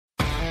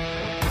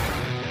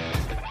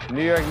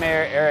New York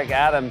Mayor Eric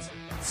Adams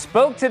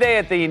spoke today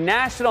at the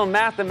National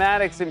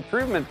Mathematics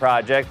Improvement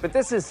Project, but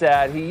this is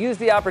sad. He used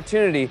the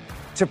opportunity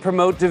to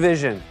promote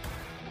division.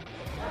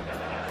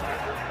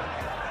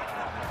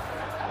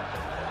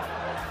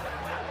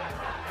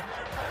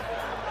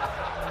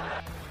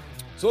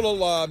 It's a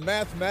little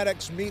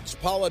mathematics meets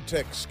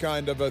politics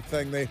kind of a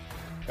thing. They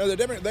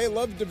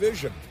love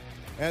division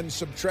and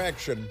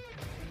subtraction.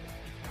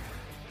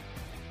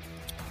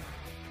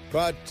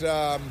 But,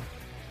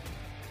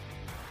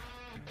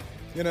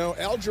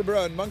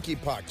 algebra and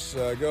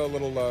monkeypox go a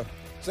little...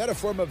 is that a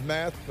form of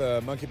math,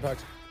 monkeypox?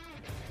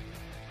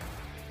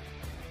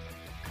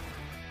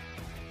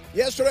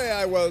 Yesterday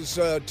I was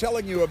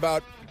telling you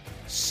about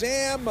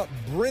Sam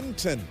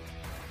Brinton,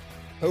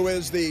 who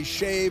is the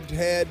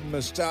shaved-head,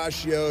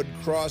 mustachioed,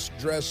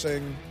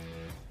 cross-dressing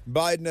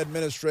Biden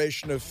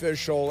administration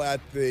official at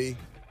the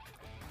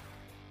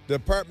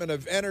Department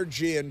of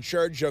Energy in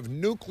charge of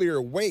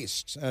nuclear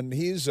waste, and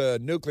he's a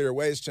nuclear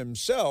waste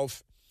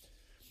himself.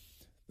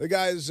 The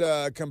guy's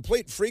a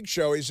complete freak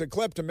show. He's a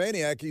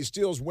kleptomaniac. He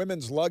steals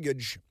women's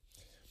luggage,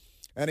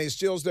 and he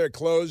steals their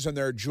clothes and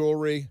their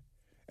jewelry,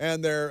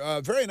 and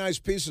their very nice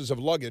pieces of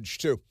luggage,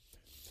 too.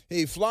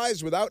 He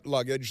flies without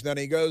luggage, then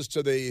he goes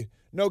to the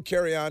no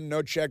carry-on,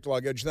 no checked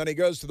luggage, then he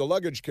goes to the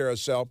luggage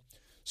carousel,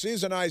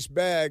 sees a nice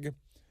bag,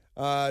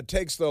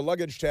 takes the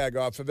luggage tag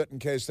off of it in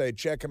case they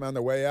check him on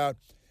the way out,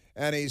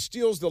 and he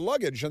steals the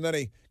luggage, and then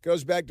he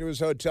goes back to his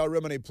hotel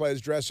room and he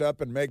plays dress up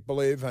and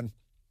make-believe, and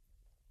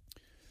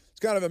it's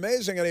kind of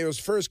amazing. And he was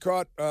first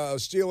caught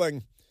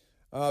stealing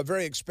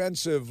very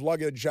expensive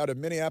luggage out of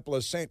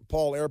Minneapolis-St.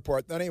 Paul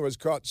Airport. Then he was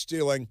caught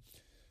stealing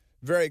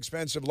very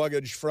expensive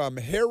luggage from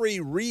Harry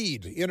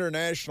Reid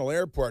International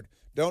Airport.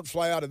 Don't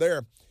fly out of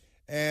there.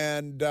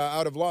 And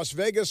out of Las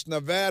Vegas,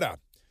 Nevada,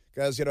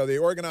 because, the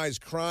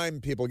organized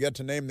crime people get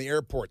to name the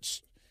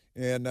airports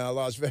in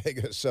Las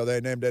Vegas, so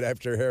they named it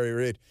after Harry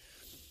Reid.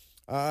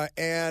 So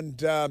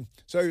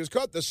he was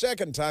caught the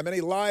second time, and he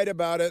lied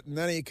about it, and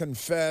then he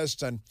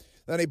confessed, and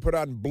then he put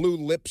on blue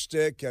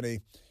lipstick, and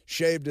he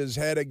shaved his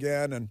head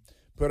again, and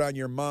put on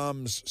your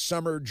mom's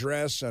summer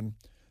dress, and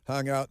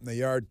hung out in the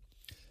yard.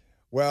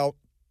 Well,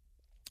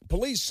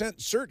 police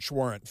sent search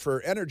warrant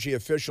for energy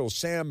official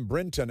Sam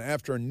Brinton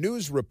after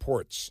news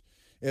reports.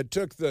 It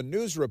took the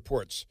news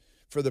reports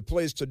for the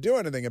police to do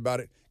anything about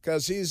it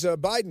because he's a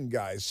Biden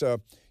guy.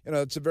 So,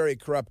 it's a very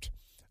corrupt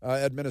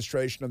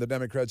administration, and the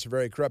Democrats are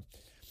very corrupt.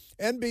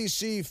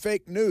 NBC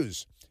Fake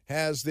News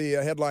has the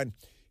headline,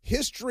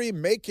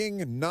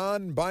 History-Making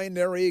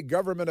Non-Binary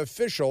Government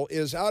Official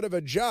is Out of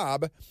a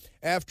Job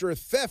After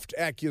Theft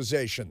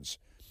Accusations.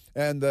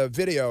 And the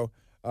video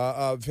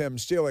of him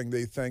stealing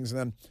the things and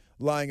then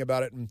lying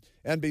about it. And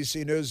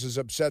NBC News is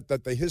upset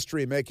that the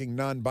history-making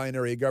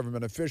non-binary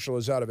government official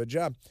is out of a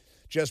job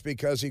just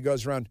because he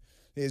goes around.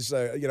 He's,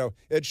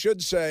 it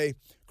should say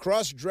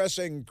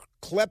cross-dressing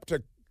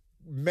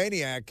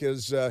kleptomaniac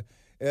is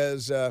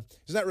he's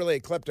not really a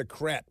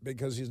kleptocrat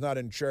because he's not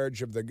in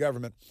charge of the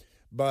government,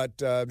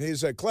 but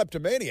he's a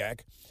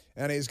kleptomaniac,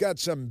 and he's got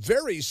some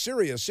very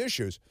serious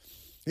issues.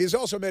 He's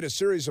also made a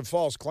series of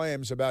false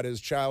claims about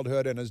his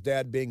childhood and his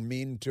dad being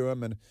mean to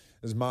him, and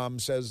his mom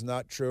says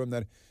not true, and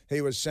that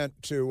he was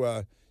sent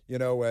to,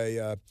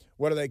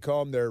 what do they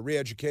call them? They're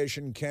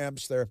re-education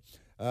camps there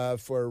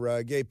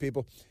for gay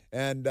people.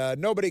 And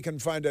nobody can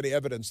find any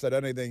evidence that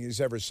anything he's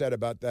ever said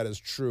about that is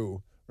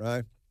true,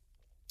 right?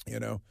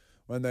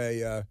 When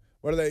they,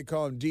 what do they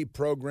call them?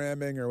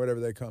 Deprogramming or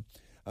whatever they call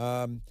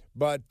them.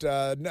 But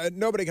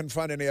nobody can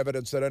find any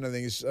evidence that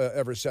anything he's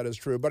ever said is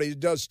true. But he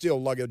does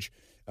steal luggage.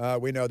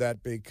 We know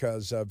that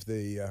because of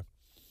the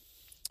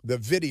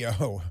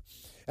video.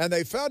 And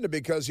they found it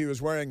because he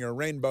was wearing a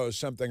rainbow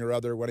something or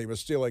other when he was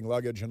stealing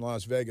luggage in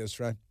Las Vegas,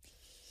 right?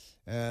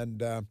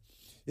 And,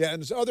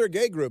 and other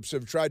gay groups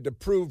have tried to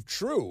prove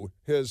true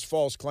his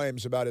false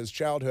claims about his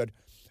childhood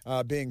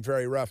being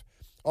very rough.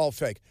 All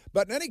fake.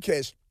 But in any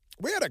case,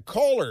 we had a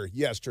caller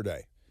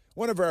yesterday.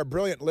 One of our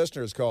brilliant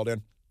listeners called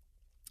in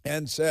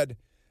and said,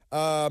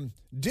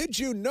 did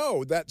you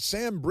know that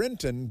Sam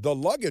Brinton, the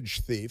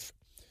luggage thief,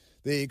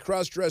 the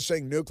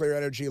cross-dressing nuclear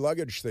energy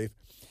luggage thief,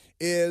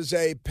 is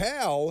a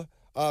pal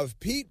of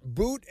Pete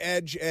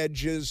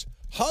Buttigieg's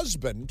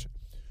husband,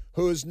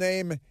 whose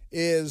name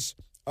is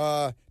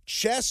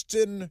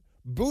Chasten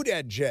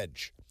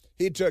Buttigieg.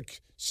 He took,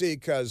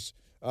 because,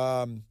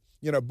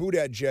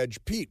 Buttigieg,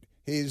 Pete,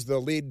 he's the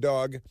lead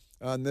dog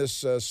on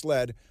this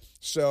sled.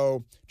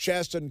 So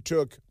Chasten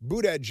took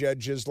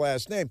Buttigieg's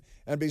last name.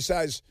 And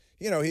besides,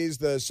 he's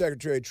the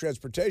Secretary of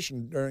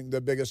Transportation during the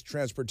biggest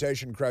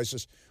transportation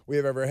crisis we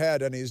have ever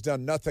had, and he's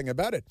done nothing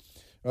about it,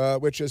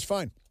 which is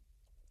fine,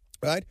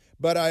 right?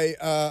 But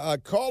a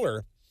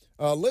caller,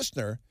 a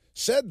listener,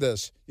 said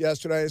this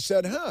yesterday. I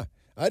said,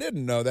 I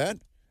didn't know that,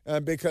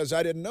 because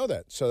I didn't know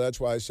that. So that's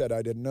why I said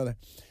I didn't know that.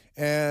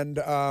 And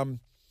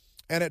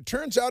it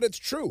turns out it's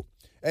true.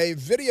 A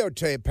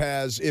videotape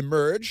has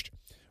emerged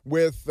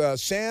with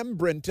Sam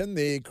Brinton,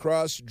 the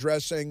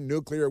cross-dressing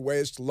nuclear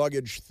waste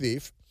luggage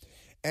thief,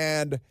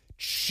 and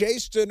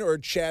Chasten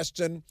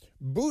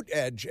Boot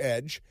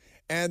Edge,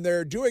 and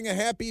they're doing a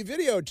happy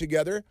video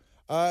together. It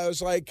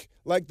was like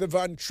the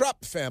Von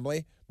Trapp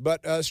family,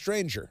 but a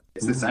stranger.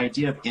 It's this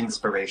idea of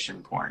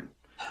inspiration porn,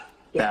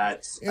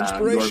 that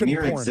Inspiration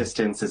your mere porn.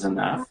 existence is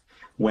enough.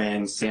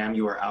 When, Sam,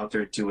 you are out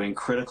there doing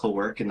critical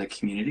work in the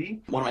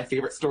community. One of my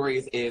favorite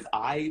stories is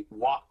I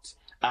walked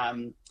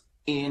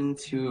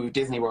into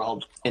Disney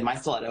World in my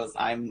stilettos.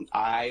 I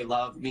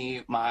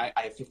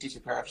have 52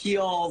 pair of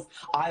heels.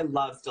 I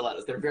love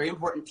stilettos. They're very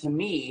important to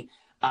me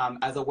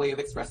as a way of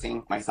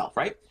expressing myself,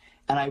 right?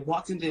 And I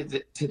walked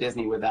into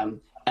Disney with them,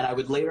 and I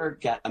would later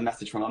get a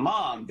message from a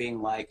mom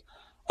being like,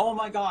 "Oh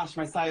my gosh,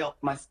 my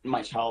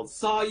child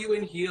saw you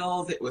in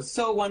heels. It was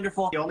so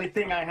wonderful." The only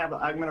thing I'm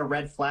going to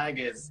red flag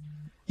is,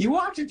 you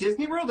walked to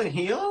Disney World in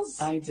heels?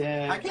 I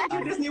did. I came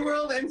to Disney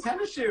World in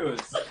tennis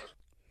shoes.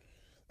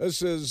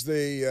 This is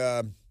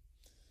the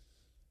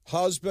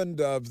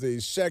husband of the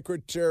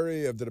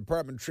Secretary of the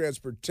Department of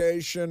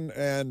Transportation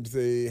and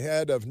the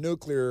head of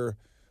nuclear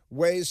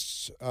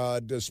waste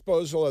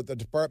disposal at the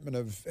Department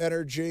of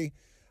Energy,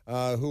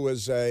 who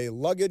is a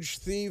luggage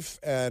thief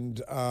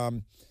and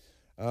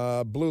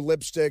blue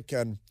lipstick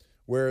and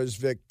wears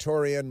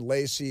Victorian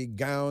lacy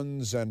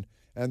gowns and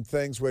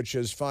things, which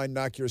is fine,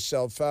 knock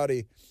yourself out.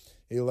 He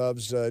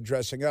loves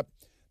dressing up.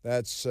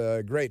 That's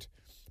great.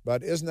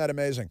 But isn't that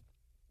amazing?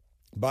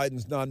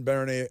 Biden's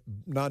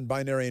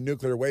non-binary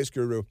nuclear waste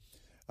guru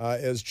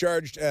is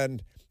charged,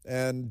 and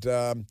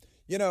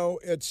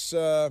it's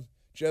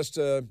just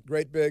a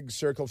great big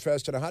circle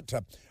fest in a hot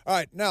tub. All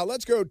right, now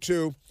let's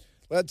because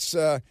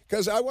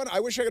I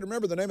wish I could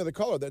remember the name of the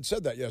caller that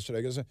said that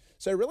yesterday. Because I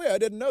say, really, I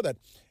didn't know that.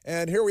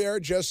 And here we are,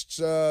 just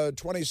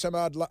 20 some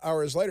odd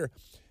hours later,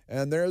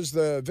 and there's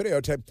the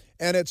videotape,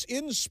 and it's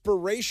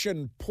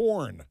inspiration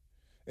porn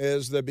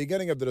is the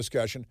beginning of the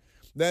discussion.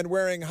 Then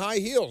wearing high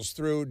heels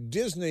through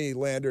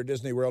Disneyland or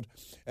Disney World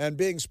and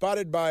being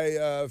spotted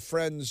by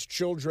friends'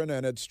 children,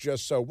 and it's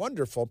just so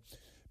wonderful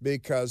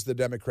because the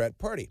Democrat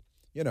Party,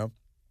 you know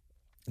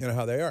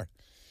how they are.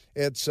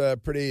 It's a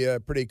pretty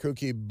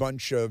kooky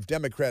bunch of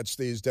Democrats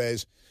these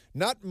days.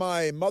 Not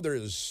my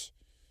mother's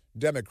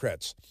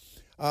Democrats.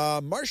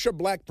 Marsha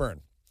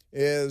Blackburn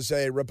is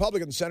a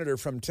Republican senator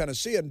from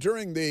Tennessee, and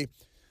during the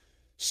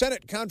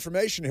Senate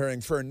confirmation hearing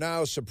for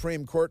now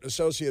Supreme Court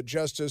Associate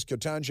Justice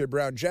Ketanji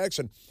Brown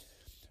Jackson,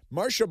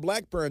 Marsha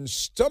Blackburn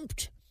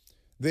stumped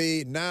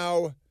the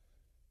now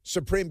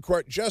Supreme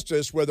Court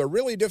Justice with a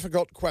really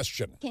difficult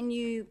question. Can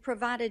you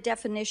provide a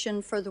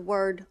definition for the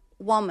word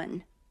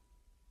woman?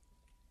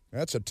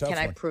 That's a tough one.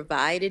 Can I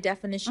provide a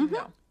definition? Mm-hmm.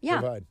 No.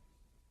 Yeah. Provide.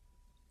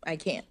 I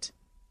can't.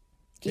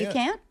 You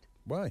can't?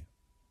 Why?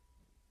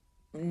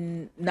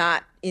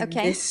 Not in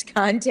Okay. this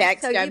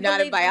context. So you I'm not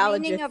a believe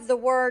biologist. the meaning of the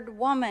word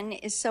woman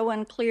is so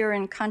unclear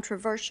and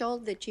controversial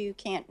that you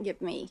can't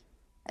give me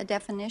a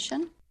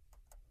definition?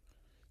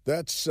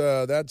 That's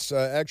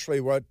actually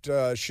what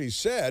she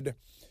said,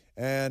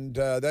 and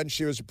then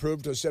she was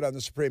approved to sit on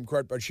the Supreme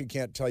Court, but she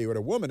can't tell you what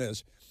a woman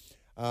is.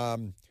 I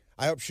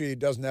hope she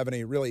doesn't have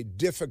any really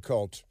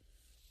difficult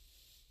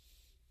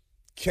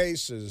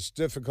cases,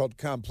 difficult,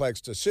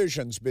 complex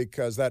decisions,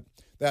 because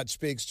that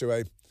speaks to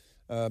a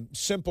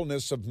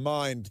simpleness of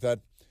mind that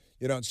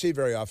you don't see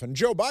very often.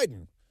 Joe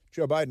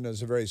Biden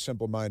is a very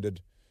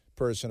simple-minded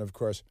person, of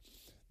course.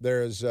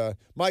 There's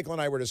Michael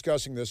and I were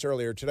discussing this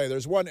earlier today.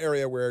 There's one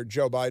area where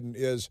Joe Biden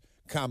is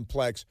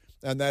complex,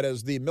 and that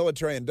is the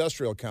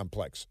military-industrial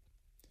complex.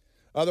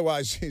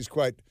 Otherwise, he's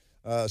quite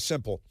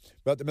simple.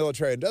 But the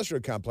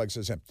military-industrial complex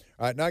is him.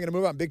 All right, now I'm going to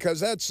move on,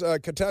 because that's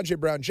Ketanji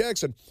Brown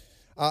Jackson.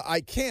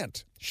 I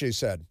can't, she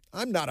said.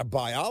 I'm not a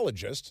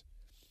biologist.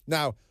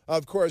 Now,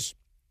 of course,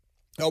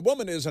 a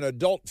woman is an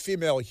adult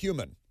female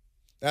human.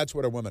 That's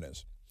what a woman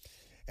is.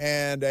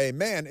 And a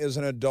man is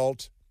an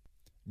adult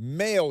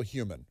male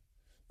human.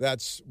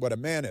 That's what a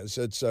man is.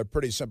 It's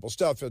pretty simple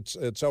stuff.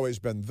 It's always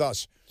been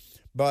thus.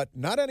 But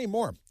not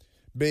anymore,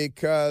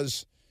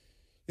 because,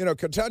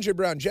 Ketanji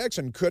Brown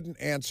Jackson couldn't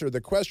answer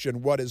the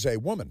question, what is a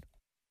woman?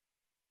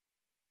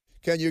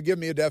 Can you give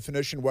me a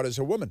definition, what is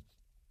a woman?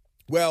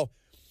 Well,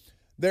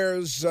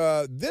 there's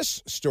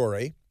this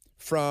story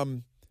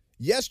from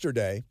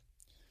yesterday.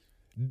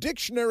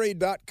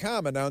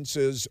 Dictionary.com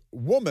announces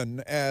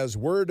woman as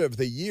word of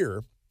the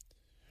year,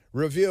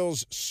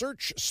 reveals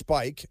search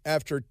spike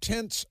after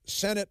tense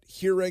Senate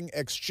hearing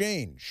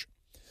exchange.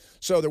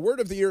 So the word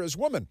of the year is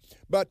woman,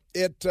 but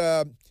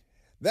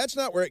that's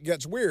not where it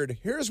gets weird.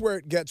 Here's where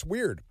it gets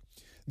weird.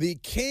 The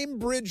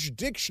Cambridge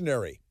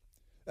Dictionary,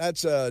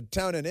 that's a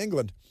town in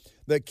England,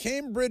 the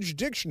Cambridge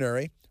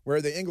Dictionary,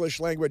 where the English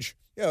language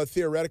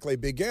theoretically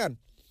began,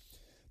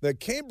 the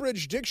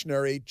Cambridge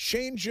Dictionary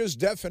changes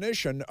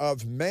definition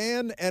of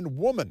man and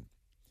woman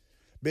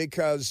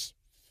because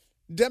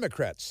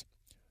Democrats.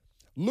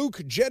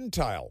 Luke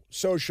Gentile,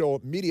 social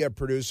media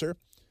producer,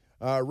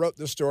 wrote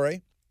the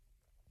story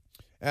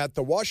at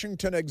the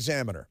Washington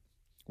Examiner,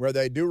 where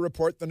they do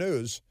report the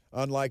news,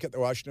 unlike at the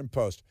Washington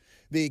Post.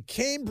 The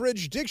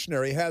Cambridge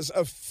Dictionary has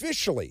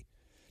officially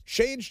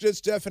changed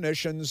its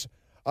definitions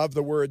of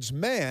the words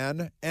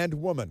man and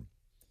woman.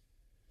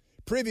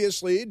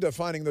 Previously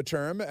defining the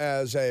term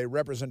as a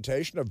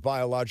representation of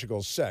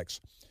biological sex,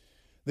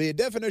 the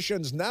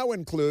definitions now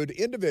include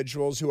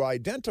individuals who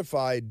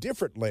identify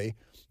differently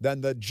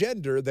than the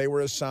gender they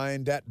were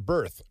assigned at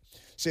birth.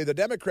 See, the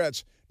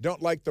Democrats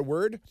don't like the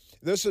word.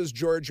 This is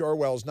George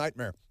Orwell's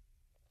nightmare.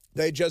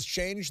 They just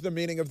changed the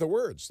meaning of the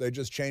words. They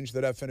just changed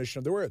the definition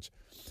of the words.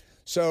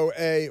 So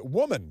a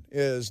woman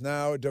is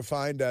now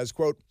defined as,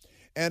 quote,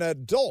 an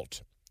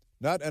adult,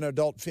 not an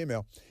adult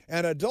female,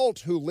 an adult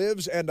who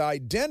lives and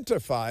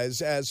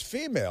identifies as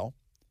female,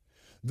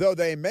 though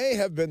they may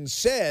have been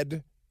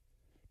said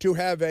to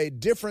have a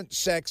different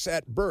sex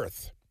at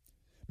birth.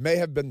 May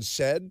have been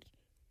said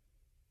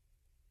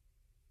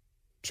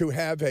to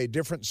have a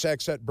different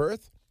sex at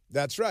birth?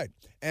 That's right.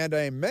 And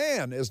a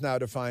man is now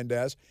defined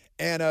as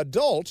an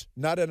adult,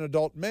 not an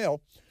adult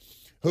male,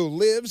 who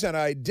lives and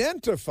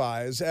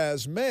identifies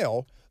as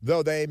male,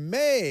 though they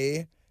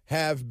may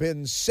have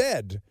been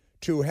said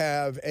to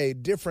have a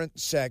different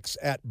sex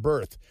at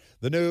birth.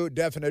 The new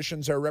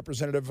definitions are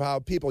representative of how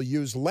people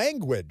use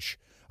language,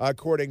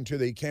 according to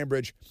the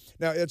Cambridge.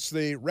 Now, it's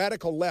the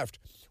radical left,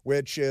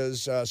 which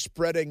is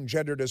spreading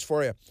gender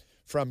dysphoria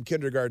from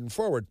kindergarten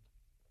forward.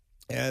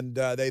 And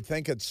they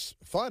think it's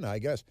fun, I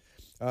guess.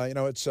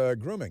 It's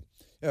grooming.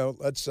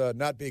 Let's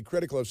not be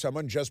critical of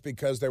someone just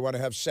because they want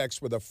to have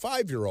sex with a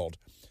 5-year-old,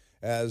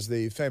 as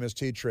the famous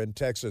teacher in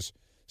Texas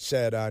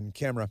said on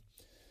camera.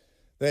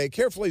 They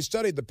carefully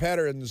studied the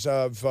patterns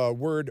of the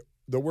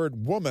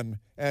word woman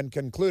and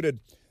concluded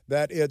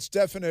that its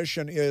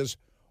definition is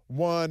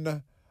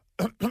one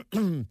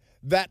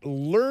that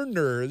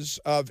learners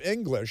of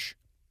English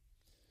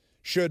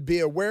should be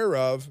aware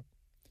of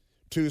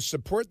to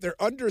support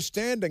their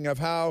understanding of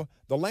how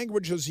the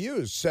language is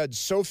used, said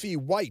Sophie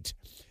White,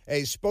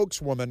 a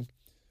spokeswoman.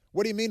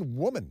 What do you mean,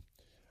 woman?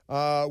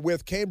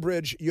 With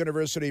Cambridge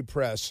University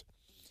Press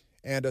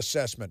and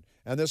Assessment.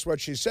 And this is what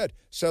she said.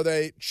 So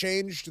they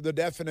changed the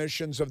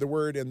definitions of the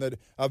word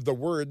of the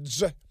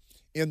words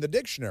in the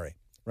dictionary,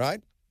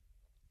 right?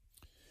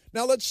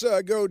 Now let's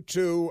go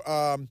to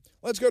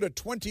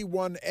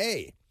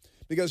 21A,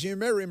 because you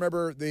may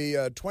remember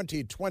the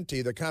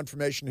 2020, the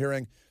confirmation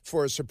hearing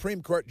for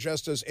Supreme Court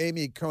Justice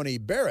Amy Coney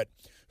Barrett,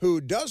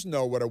 who does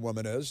know what a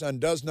woman is and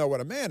does know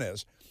what a man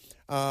is,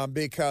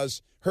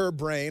 because her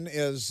brain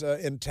is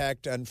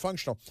intact and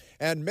functional.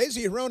 And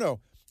Mazie Hirono,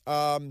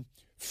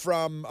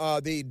 from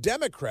the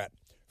Democrat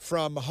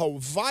from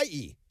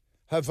Hawaii,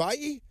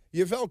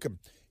 you're welcome,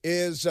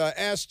 is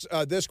asked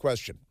this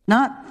question.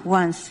 Not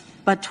once,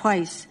 but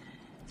twice,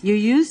 you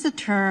use the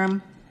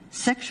term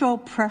sexual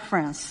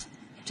preference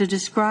to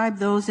describe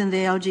those in the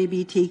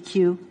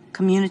LGBTQ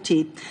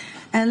community.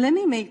 And let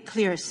me make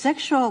clear,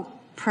 sexual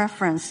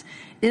preference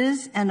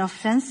is an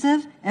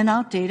offensive and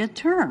outdated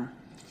term.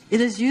 It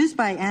is used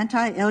by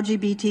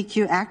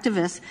anti-LGBTQ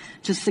activists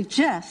to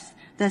suggest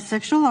that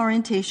sexual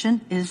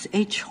orientation is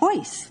a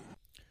choice.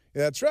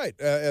 That's right.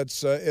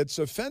 It's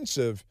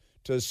offensive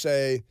to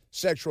say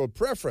sexual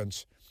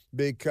preference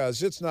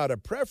because it's not a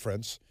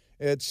preference.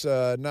 It's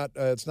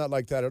not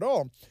like that at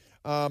all.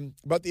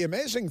 But the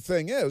amazing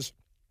thing is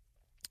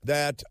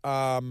that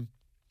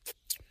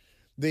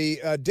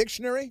the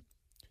dictionary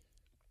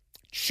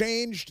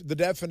changed the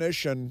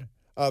definition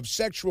of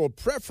sexual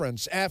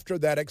preference after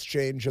that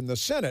exchange in the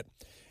Senate,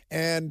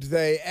 and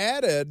they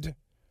added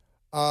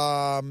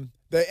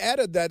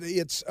that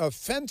it's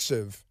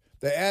offensive.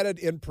 They added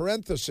in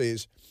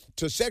parentheses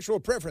to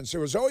sexual preference. It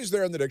was always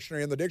there in the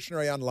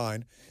dictionary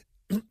online.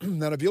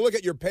 And if you look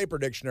at your paper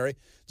dictionary,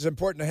 it's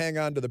important to hang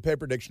on to the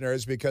paper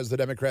dictionaries because the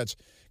Democrats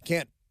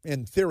can't,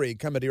 in theory,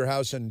 come into your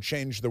house and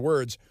change the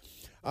words.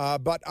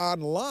 But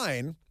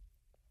online,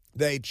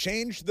 they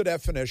changed the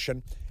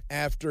definition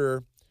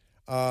after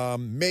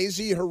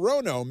Mazie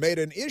Hirono made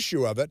an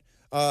issue of it,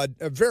 a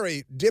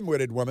very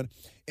dim-witted woman.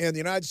 In the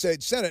United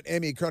States Senate,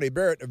 Amy Coney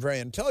Barrett, a very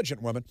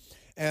intelligent woman,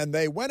 and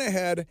they went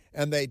ahead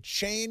and they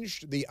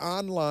changed the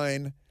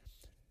online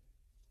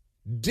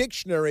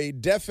dictionary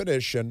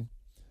definition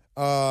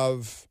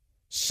of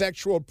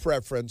sexual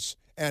preference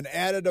and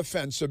added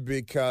offensive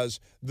because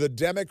the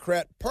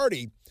Democrat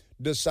Party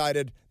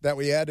decided that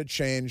we had to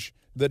change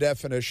the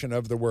definition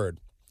of the word.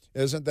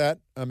 Isn't that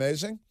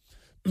amazing?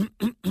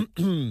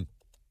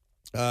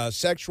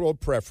 Sexual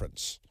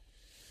preference.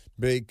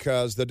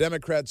 Because the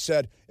Democrats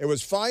said it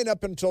was fine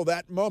up until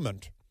that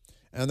moment.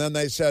 And then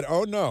they said,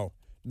 oh, no,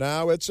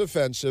 now it's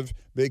offensive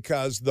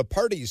because the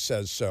party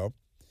says so.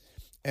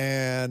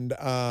 And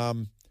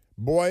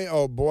boy,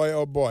 oh, boy,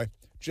 oh, boy,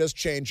 just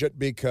change it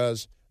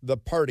because the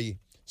party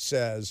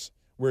says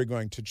we're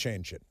going to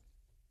change it.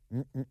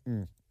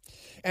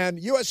 And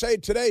USA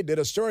Today did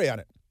a story on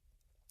it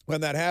when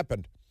that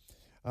happened.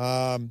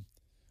 On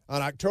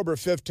October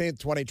 15th,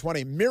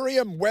 2020,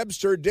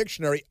 Merriam-Webster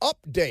Dictionary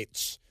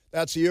updates,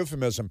 that's a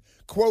euphemism,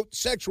 quote,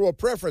 sexual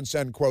preference,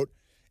 end quote,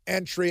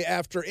 entry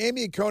after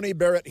Amy Coney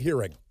Barrett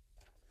hearing.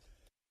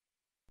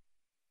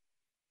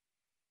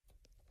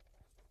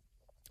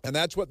 And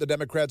that's what the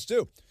Democrats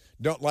do.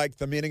 Don't like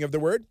the meaning of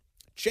the word?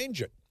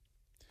 Change it.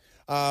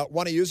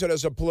 want to use it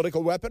as a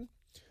political weapon.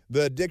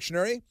 The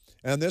dictionary,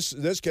 and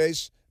this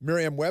case,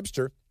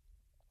 Merriam-Webster,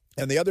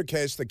 and the other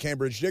case, the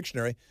Cambridge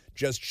Dictionary,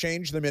 just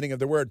changed the meaning of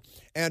the word.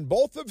 And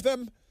both of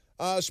them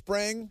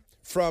sprang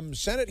from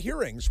Senate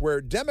hearings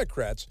where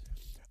Democrats,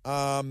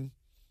 and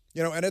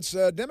it's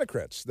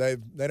Democrats. They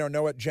don't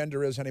know what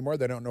gender is anymore.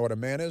 They don't know what a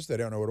man is. They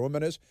don't know what a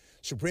woman is.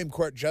 Supreme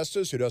Court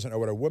Justice, who doesn't know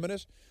what a woman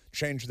is,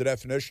 changed the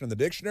definition in the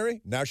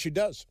dictionary. Now she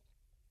does.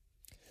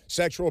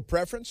 Sexual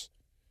preference,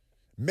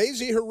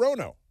 Mazie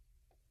Hirono.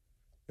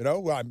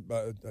 I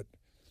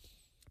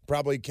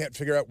probably can't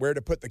figure out where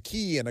to put the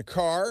key in a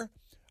car.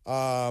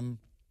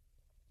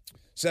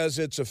 Says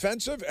it's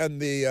offensive,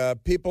 and the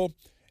people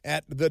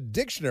at the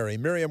dictionary,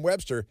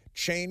 Merriam-Webster,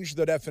 changed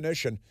the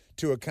definition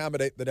to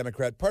accommodate the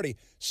Democrat Party.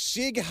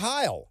 Sieg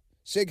Heil,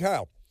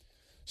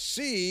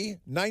 C,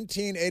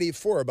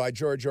 1984 by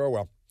George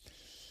Orwell.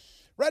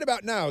 Right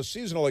about now,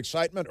 seasonal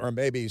excitement, or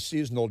maybe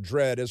seasonal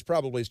dread, is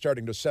probably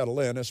starting to settle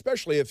in,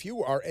 especially if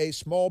you are a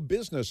small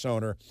business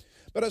owner.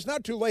 But it's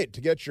not too late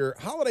to get your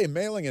holiday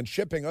mailing and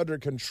shipping under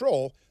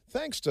control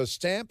thanks to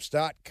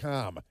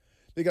Stamps.com.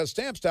 Because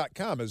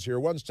Stamps.com is your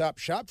one-stop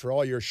shop for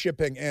all your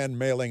shipping and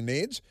mailing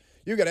needs.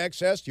 You get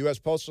access to U.S.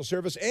 Postal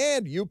Service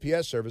and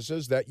UPS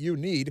services that you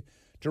need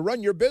to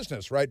run your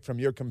business right from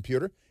your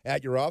computer,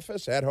 at your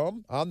office, at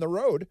home, on the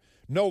road.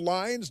 No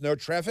lines, no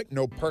traffic,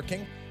 no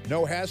parking,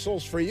 no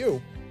hassles for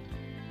you.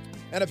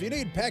 And if you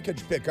need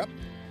package pickup,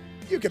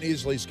 you can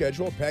easily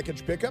schedule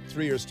package pickup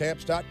through your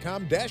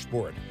Stamps.com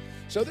dashboard.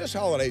 So this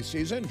holiday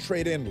season,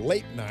 trade in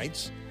late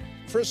nights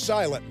for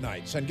silent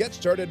nights and get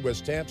started with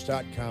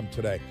Stamps.com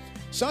today.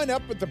 Sign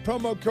up with the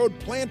promo code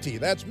PLANTE,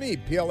 that's me,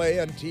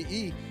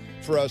 Plante,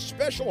 for a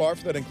special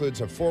offer that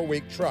includes a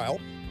 4-week trial,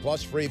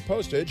 plus free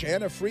postage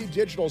and a free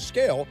digital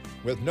scale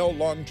with no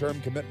long-term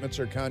commitments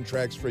or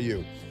contracts for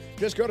you.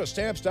 Just go to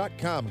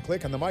Stamps.com,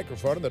 click on the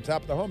microphone at the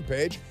top of the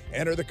homepage,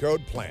 enter the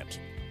code PLANTE.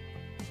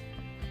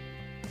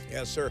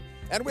 Yes, sir.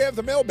 And we have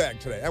the mailbag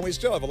today, and we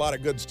still have a lot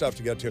of good stuff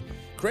to get to.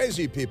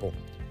 Crazy people.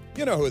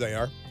 You know who they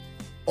are.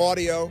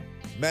 Audio,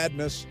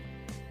 madness.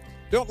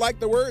 Don't like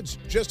the words?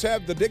 Just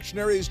have the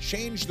dictionaries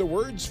change the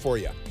words for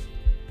you.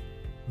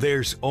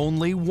 There's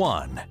only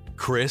one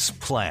Chris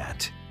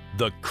Plant.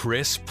 The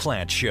Chris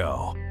Plant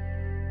Show.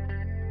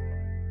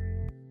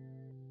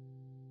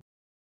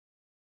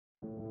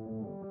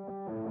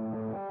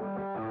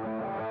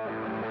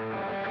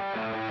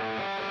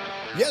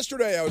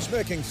 Yesterday, I was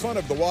making fun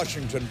of the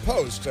Washington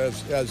Post,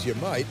 as you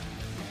might,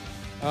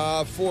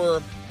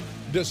 for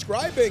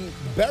describing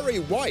Barry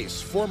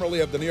Weiss, formerly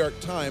of the New York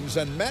Times,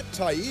 and Matt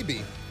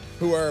Taibbi,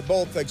 who are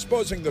both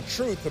exposing the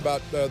truth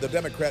about the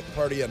Democrat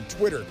Party and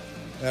Twitter,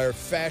 their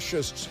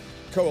fascist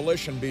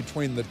coalition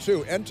between the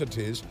two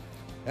entities,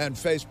 and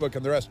Facebook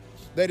and the rest.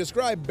 They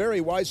describe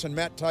Barry Weiss and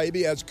Matt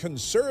Taibbi as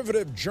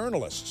conservative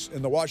journalists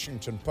in the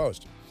Washington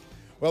Post.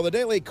 Well, the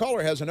Daily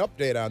Caller has an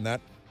update on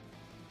that.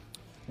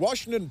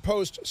 Washington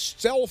Post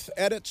stealth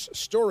edits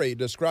story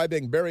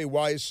describing Barry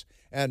Weiss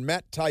and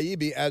Matt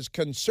Taibbi as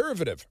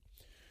conservative.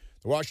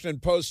 The Washington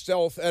Post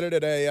stealth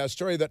edited a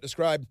story that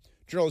described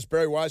journalists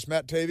Barry Weiss,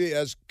 Matt Taibbi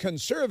as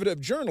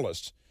conservative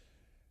journalists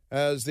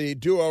as the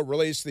duo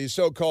released the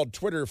so-called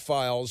Twitter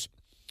files.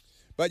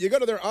 But you go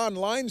to their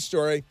online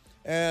story,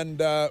 and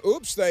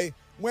they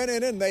went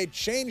in and they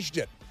changed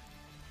it.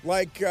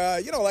 Like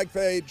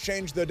they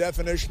changed the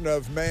definition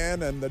of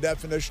man and the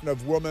definition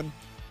of woman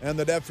and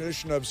the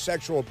definition of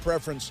sexual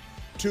preference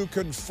to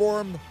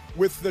conform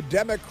with the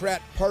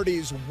Democrat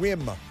Party's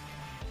whim.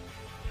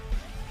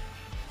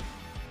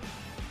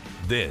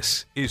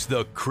 This is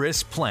the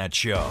Chris Plant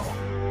Show.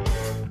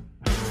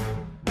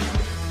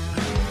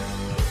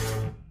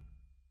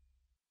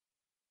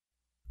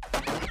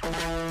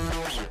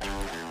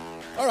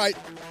 All right,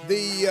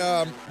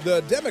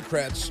 the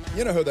Democrats,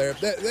 you know who they are.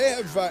 They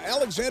have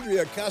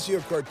Alexandria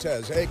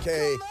Ocasio-Cortez,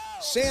 a.k.a.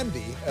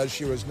 Sandy, as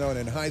she was known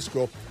in high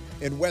school,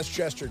 in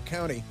Westchester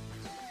County,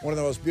 one of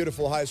the most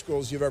beautiful high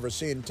schools you've ever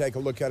seen. Take a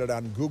look at it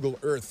on Google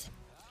Earth.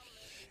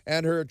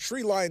 And her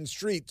tree-lined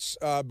streets,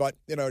 but,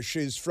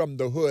 she's from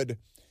the hood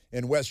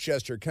in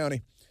Westchester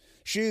County.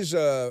 She's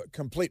a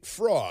complete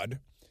fraud,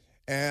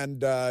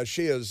 and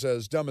she is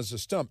as dumb as a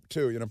stump,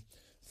 too.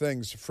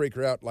 Things freak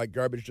her out like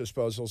garbage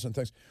disposals and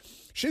things.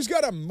 She's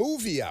got a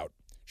movie out.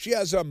 She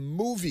has a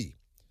movie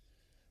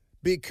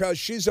because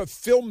she's a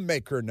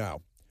filmmaker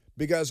now,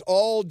 because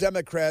all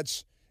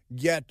Democrats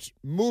get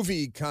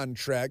movie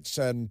contracts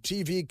and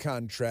TV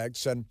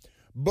contracts and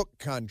book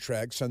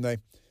contracts, and they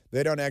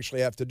don't actually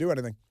have to do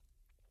anything.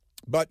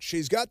 But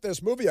she's got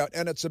this movie out,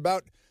 and it's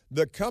about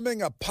the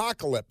coming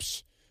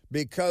apocalypse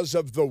because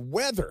of the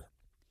weather.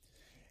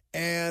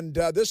 And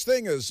this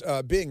thing is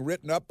being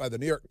written up by the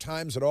New York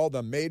Times and all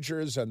the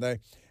majors, and they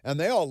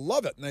all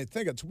love it, and they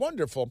think it's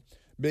wonderful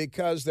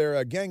because they're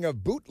a gang of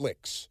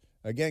bootlicks,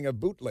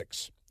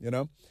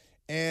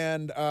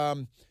 And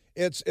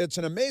it's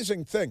an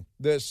amazing thing,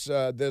 this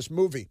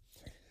movie.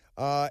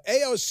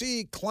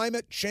 AOC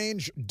climate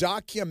change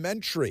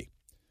documentary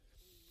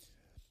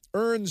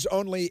earns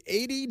only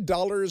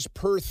 $80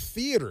 per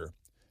theater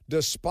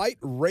despite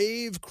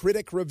rave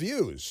critic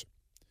reviews.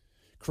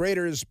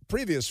 Creator's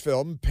previous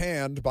film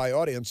panned by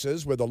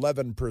audiences with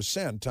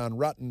 11% on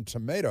Rotten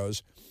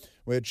Tomatoes,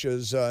 which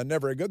is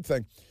never a good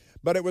thing.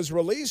 But it was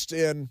released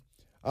in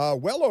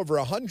well over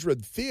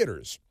 100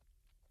 theaters.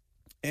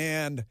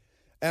 And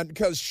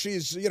because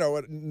she's,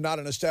 not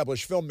an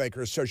established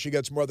filmmaker, so she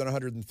gets more than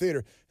 100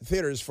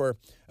 theaters for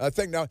a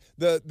thing. Now,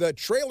 the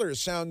trailer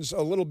sounds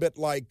a little bit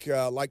like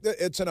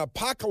it's an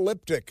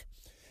apocalyptic.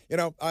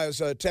 I was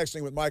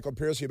texting with Michael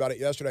Piercy about it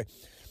yesterday.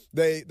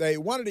 They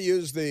wanted to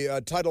use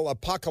the title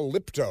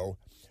Apocalypto,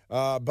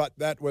 but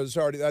that was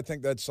already, I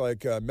think that's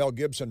like a Mel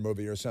Gibson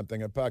movie or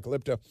something,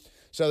 Apocalypto.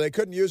 So they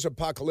couldn't use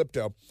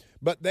Apocalypto.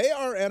 But they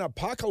are an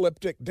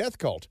apocalyptic death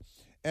cult.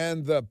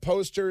 And the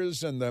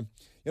posters and the,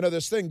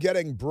 this thing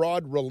getting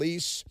broad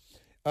release,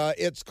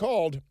 it's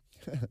called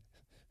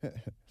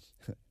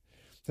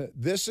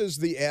This Is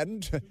the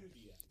End.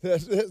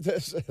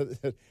 There's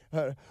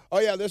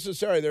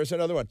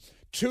another one.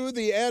 To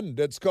the End.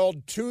 It's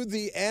called To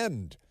the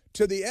End.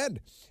 To the End.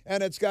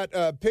 And it's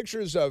got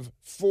pictures of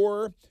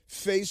 4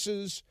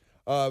 faces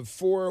of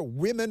 4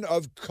 women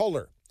of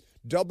color,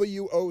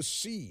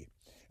 WOC.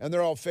 And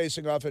they're all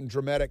facing off in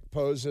dramatic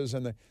poses,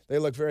 and they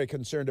look very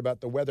concerned about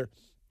the weather.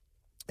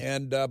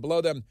 And below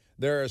them,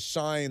 there are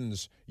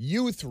signs,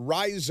 Youth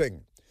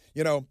Rising.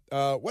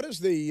 What is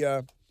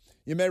the,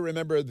 you may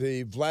remember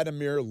the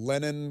Vladimir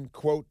Lenin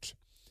quote,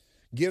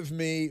 "Give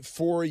me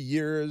 4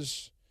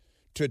 years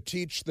to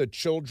teach the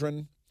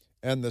children,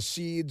 and the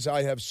seeds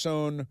I have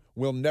sown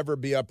will never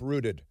be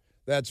uprooted."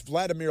 That's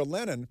Vladimir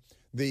Lenin,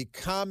 the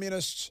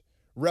communist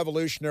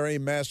revolutionary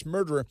mass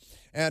murderer.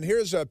 And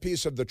here's a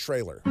piece of the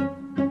trailer.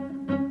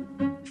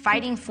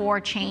 Fighting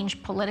for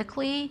change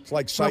politically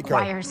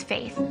requires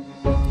faith.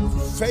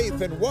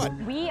 Faith in what?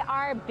 We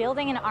are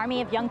building an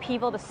army of young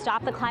people to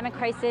stop the climate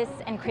crisis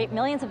and create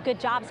millions of good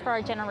jobs for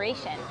our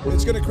generation.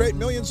 It's going to create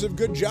millions of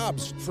good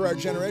jobs for our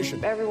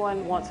generation.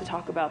 Everyone wants to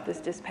talk about this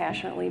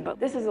dispassionately, but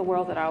this is the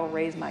world that I will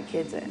raise my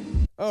kids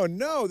in. Oh,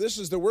 no, this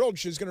is the world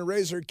she's going to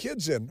raise her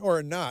kids in,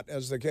 or not,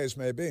 as the case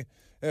may be.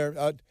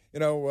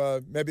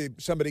 Maybe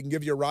somebody can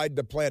give you a ride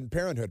to Planned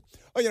Parenthood.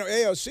 Oh,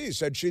 AOC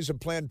said she's a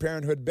Planned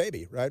Parenthood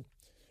baby, right?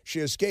 She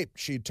escaped.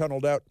 She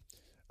tunneled out,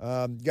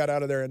 got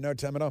out of there in no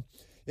time at all.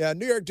 Yeah,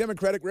 New York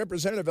Democratic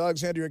Representative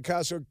Alexandria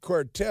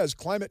Ocasio-Cortez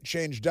climate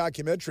change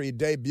documentary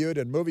debuted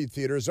in movie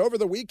theaters over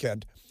the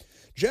weekend,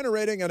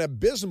 generating an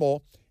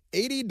abysmal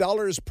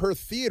 $80 per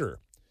theater.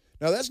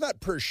 Now, that's not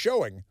per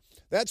showing.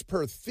 That's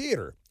per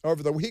theater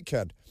over the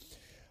weekend.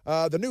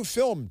 The new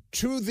film,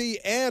 To the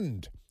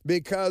End,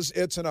 because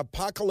it's an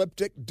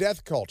apocalyptic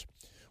death cult,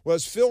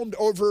 was filmed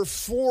over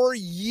 4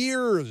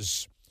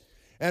 years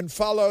and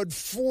followed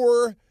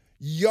 4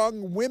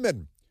 young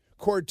women.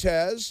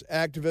 Cortez,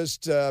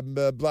 activist,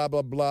 blah,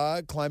 blah,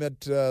 blah,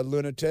 climate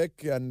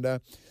lunatic, and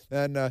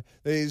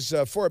these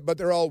 4, but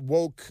they're all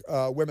woke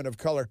women of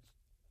color.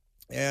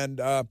 And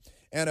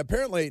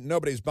apparently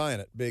nobody's buying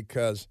it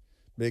because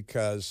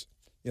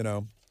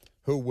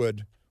who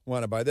would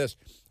want to buy this?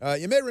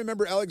 You may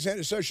remember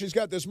Alexandria, so she's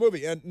got this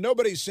movie, and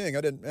nobody's seeing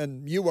it,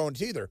 and you won't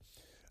either,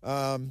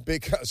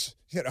 because,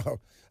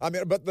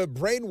 but the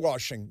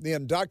brainwashing, the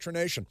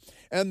indoctrination,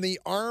 and the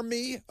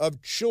army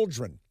of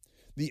children,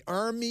 the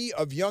army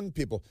of young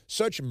people,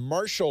 such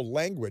martial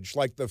language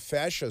like the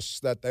fascists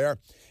that they are,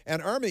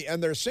 and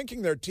they're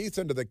sinking their teeth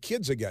into the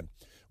kids again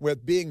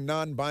with being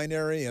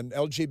non-binary and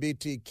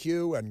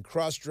LGBTQ and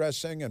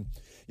cross-dressing. And,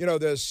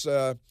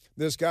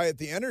 this guy at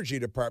the Energy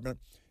Department,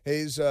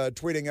 he's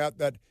tweeting out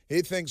that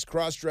he thinks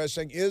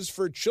cross-dressing is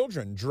for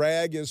children.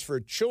 Drag is for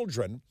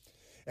children.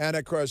 And,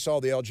 of course,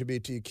 all the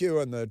LGBTQ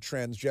and the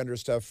transgender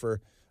stuff for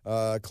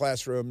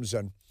classrooms.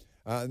 And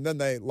then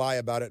they lie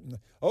about it.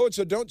 It's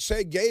a don't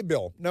say gay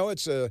bill. No,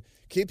 it's a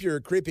keep your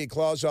creepy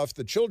claws off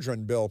the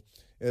children bill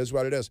is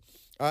what it is.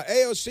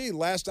 AOC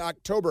last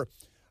October,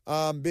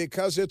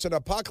 because it's an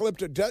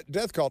apocalyptic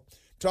death cult,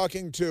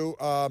 talking to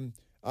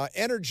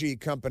energy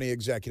company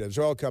executives,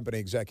 oil company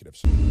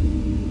executives.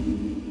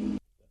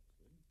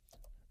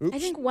 Oops. I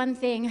think one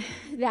thing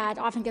that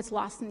often gets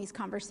lost in these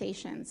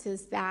conversations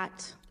is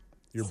that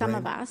some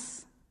of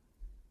us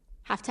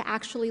have to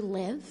actually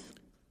live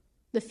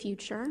the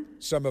future.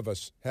 Some of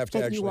us have to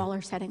that you all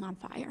are setting on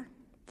fire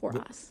for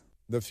us.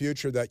 The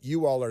future that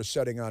you all are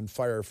setting on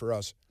fire for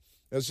us.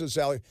 This is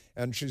Sally,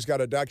 and she's got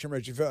a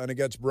documentary film, and it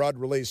gets broad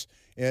release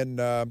in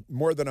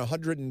more than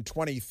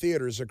 120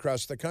 theaters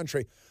across the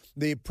country.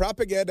 The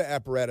propaganda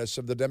apparatus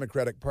of the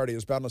Democratic Party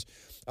is boundless.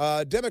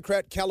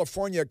 Democrat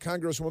California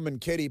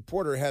Congresswoman Katie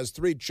Porter has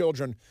 3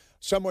 children.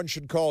 Someone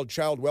should call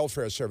Child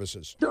Welfare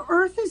Services. The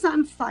earth is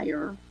on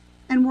fire,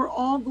 and we're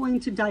all going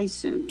to die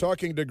soon.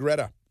 Talking to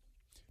Greta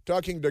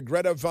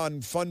von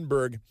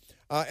Thunberg.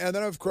 And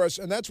then, of course,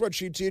 and that's what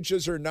she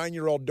teaches her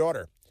 9-year-old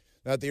daughter,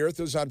 that the earth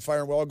is on fire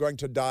and we're all going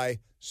to die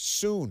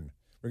soon.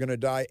 We're going to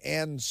die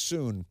and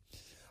soon.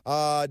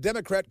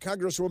 Democrat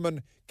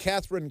Congresswoman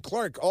Catherine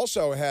Clark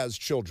also has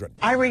children.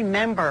 I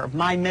remember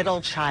my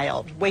middle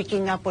child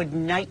waking up with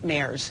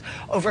nightmares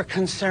over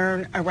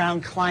concern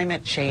around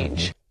climate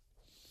change.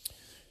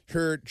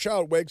 her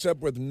child wakes up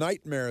with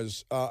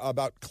nightmares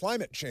about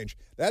climate change.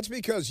 That's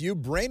because you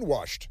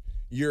brainwashed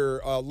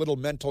your little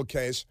mental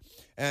case,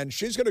 and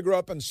she's going to grow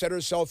up and set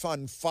herself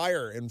on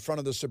fire in front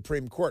of the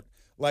Supreme Court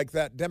like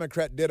that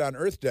Democrat did on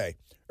Earth Day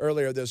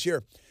earlier this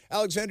year.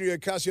 Alexandria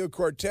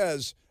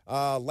Ocasio-Cortez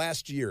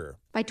last year.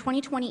 By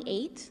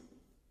 2028,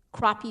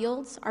 crop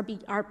yields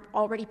are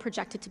already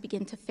projected to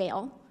begin to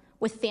fail,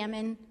 with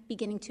famine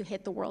beginning to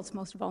hit the world's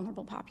most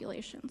vulnerable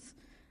populations.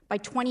 By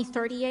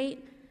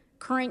 2038,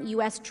 current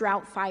U.S.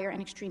 drought, fire,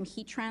 and extreme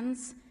heat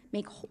trends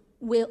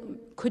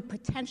could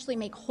potentially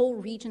make whole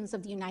regions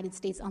of the United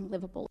States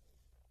unlivable.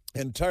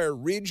 Entire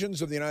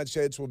regions of the United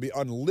States will be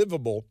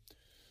unlivable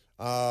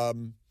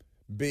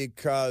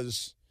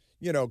because,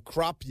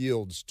 crop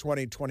yields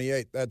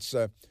 2028. That's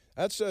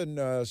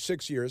in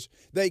 6 years.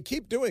 They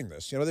keep doing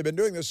this. They've been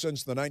doing this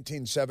since the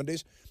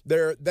 1970s.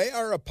 They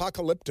are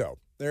apocalypto.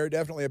 They're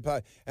definitely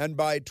and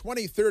by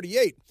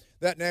 2038,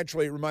 that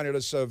naturally reminded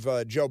us of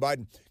Joe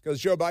Biden, because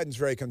Joe Biden's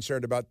very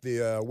concerned about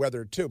the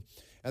weather too.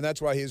 And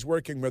that's why he's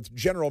working with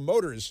General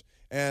Motors,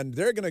 and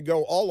they're going to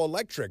go all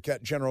electric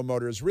at General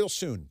Motors real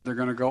soon. They're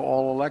going to go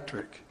all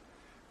electric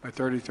by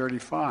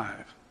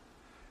 2035.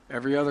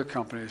 Every other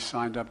company has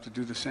signed up to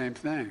do the same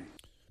thing.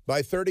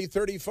 By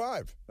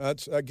 2035.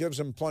 That gives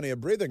them plenty of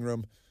breathing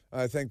room.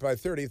 I think by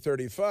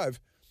 2035,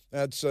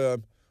 that's,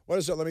 what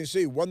is it? Let me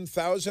see,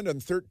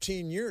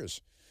 1,013 years.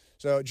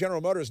 So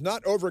General Motors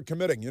not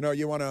overcommitting.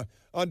 You want to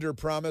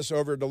under-promise,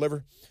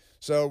 over-deliver.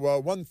 So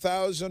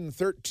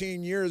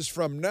 1,013 years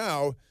from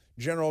now,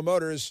 General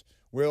Motors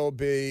will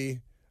be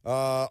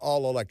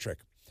all electric.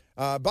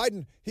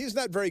 Biden, he's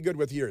not very good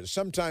with years.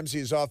 Sometimes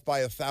he's off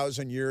by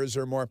 1,000 years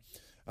or more.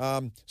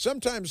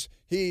 Sometimes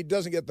he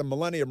doesn't get the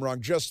millennium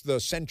wrong, just the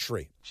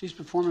century. She's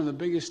performing on the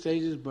biggest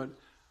stages, but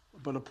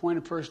a point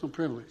of personal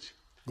privilege.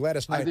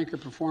 Gladys Knight. I think her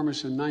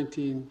performance in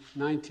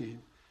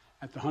 1919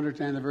 at the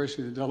 100th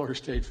anniversary of the Delaware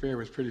State Fair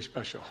was pretty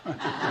special.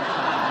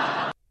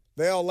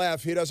 They all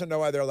laugh. He doesn't know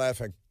why they're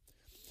laughing.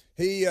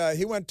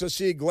 He went to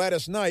see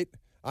Gladys Knight.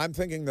 I'm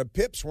thinking the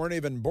Pips weren't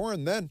even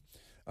born then.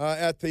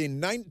 At the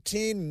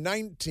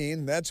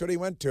 1919, that's what he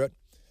went to it.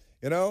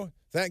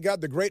 Thank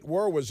God the Great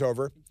War was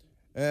over,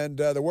 and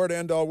the war to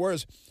end all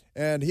wars.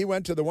 And he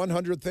went to the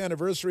 100th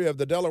anniversary of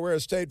the Delaware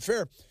State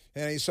Fair,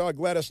 and he saw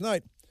Gladys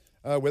Knight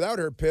without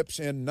her Pips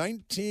in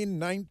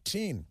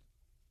 1919.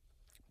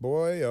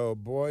 Boy, oh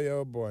boy,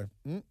 oh boy.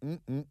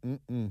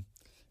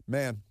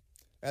 Man,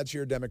 that's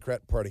your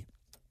Democrat Party.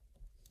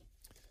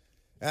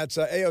 That's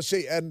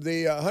AOC, and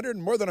the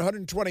more than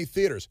 120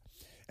 theaters.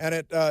 And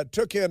it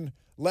took in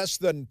less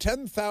than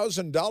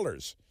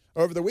 $10,000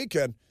 over the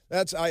weekend.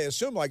 That's, I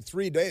assume, like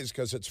 3 days,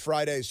 because it's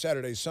Friday,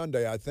 Saturday,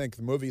 Sunday, I think,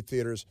 the movie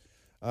theaters.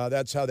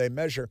 That's how they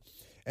measure.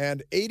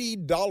 And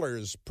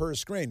 $80 per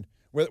screen.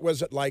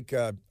 Was it like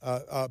a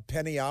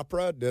penny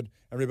opera? Did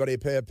everybody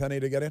pay a penny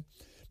to get in?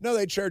 No,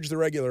 they charge the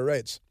regular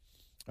rates.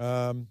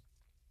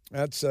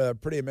 That's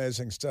pretty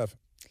amazing stuff.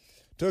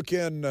 Took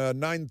in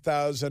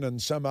 $9,000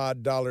 and some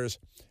odd dollars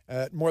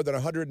at more than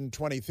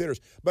 120 theaters.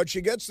 But she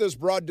gets this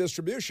broad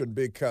distribution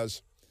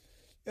because,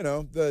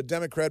 the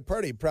Democrat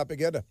Party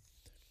propaganda.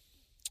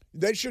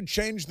 They should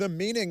change the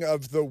meaning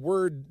of the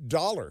word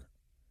dollar,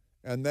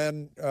 and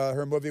then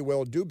her movie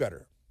will do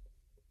better.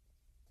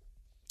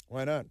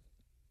 Why not?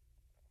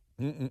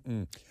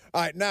 All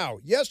right, now,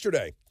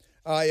 yesterday,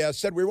 I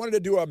said we wanted to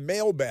do a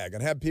mailbag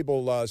and have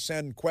people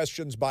send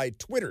questions by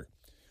Twitter.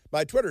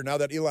 By Twitter, now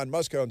that Elon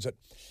Musk owns it.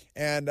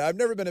 And I've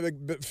never been a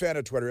big fan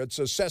of Twitter. It's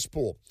a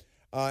cesspool,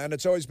 and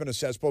it's always been a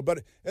cesspool.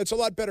 But it's a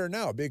lot better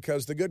now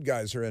because the good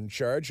guys are in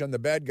charge and the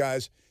bad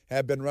guys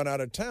have been run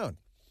out of town.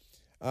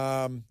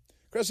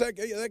 Chris, that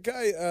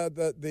guy,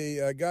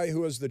 the guy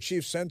who was the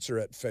chief censor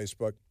at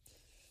Facebook,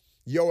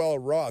 Yoel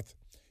Roth,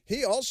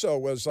 he also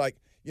was like,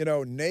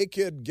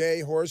 naked gay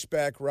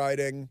horseback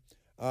riding,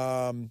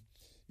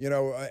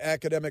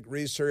 academic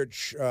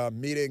research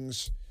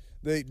meetings.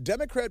 The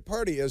Democrat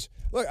Party is,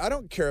 look, I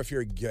don't care if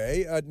you're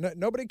gay.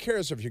 Nobody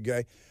cares if you're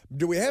gay.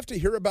 Do we have to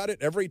hear about it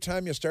every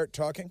time you start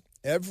talking?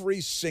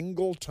 Every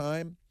single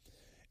time?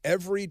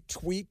 Every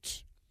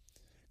tweet?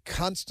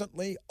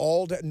 Constantly?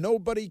 All day?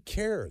 Nobody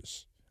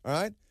cares. All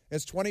right?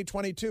 It's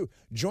 2022.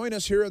 Join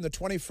us here in the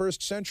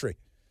 21st century.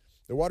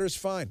 The water's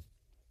fine.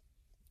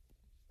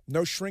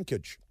 No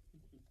shrinkage.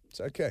 It's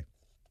okay.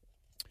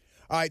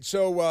 All right,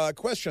 so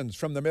questions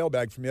from the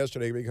mailbag from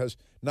yesterday because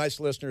nice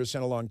listeners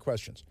sent along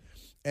questions.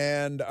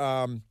 And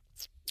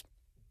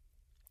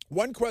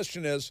one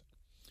question is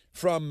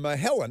from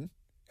Helen.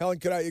 Helen,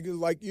 could I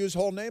use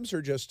whole names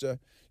or just,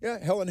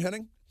 Helen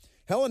Henning.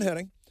 Helen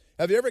Henning,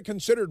 have you ever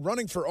considered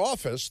running for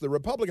office? The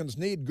Republicans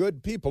need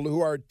good people who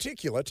are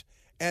articulate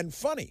and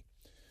funny.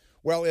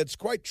 Well, it's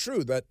quite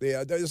true that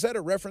is that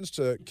a reference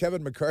to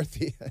Kevin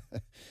McCarthy?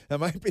 That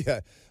might be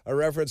a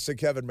reference to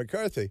Kevin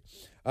McCarthy.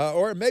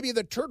 Or maybe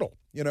the turtle,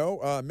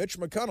 Mitch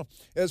McConnell.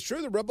 It's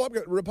true the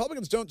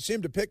Republicans don't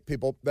seem to pick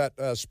people that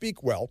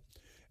speak well,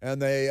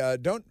 and they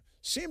don't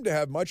seem to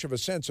have much of a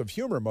sense of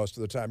humor most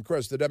of the time. Of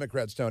course, the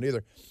Democrats don't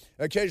either.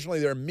 Occasionally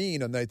they're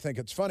mean and they think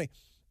it's funny.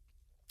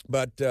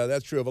 But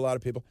that's true of a lot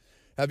of people.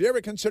 Have you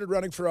ever considered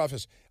running for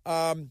office?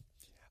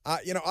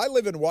 I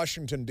live in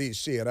Washington,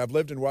 D.C., and I've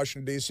lived in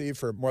Washington, D.C.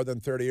 for more than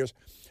 30 years.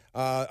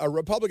 A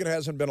Republican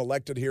hasn't been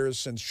elected here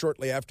since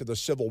shortly after the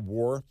Civil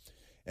War.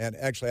 And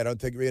actually, I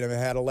don't think we even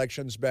had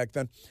elections back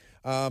then.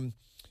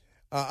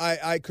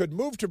 I could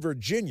move to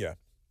Virginia,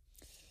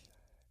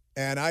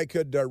 and I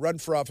could run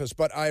for office,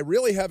 but I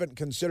really haven't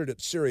considered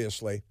it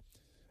seriously.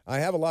 I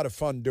have a lot of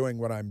fun doing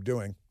what I'm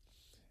doing.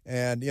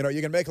 And,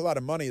 you can make a lot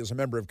of money as a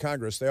member of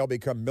Congress. They all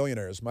become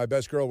millionaires. My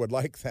best girl would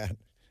like that.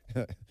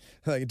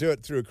 They can do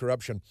it through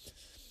corruption.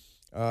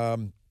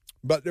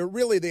 But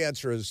really the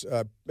answer is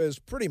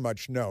pretty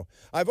much no.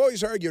 I've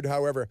always argued,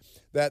 however,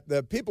 that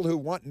the people who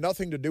want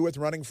nothing to do with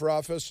running for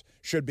office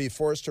should be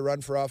forced to run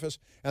for office,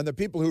 and the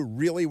people who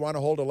really want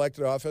to hold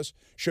elected office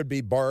should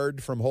be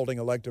barred from holding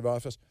elective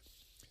office,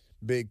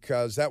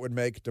 because that would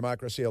make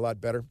democracy a lot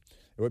better.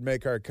 It would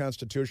make our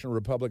constitutional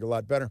republic a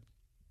lot better.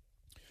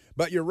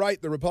 But you're right,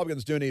 the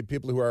Republicans do need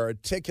people who are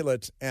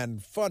articulate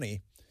and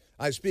funny.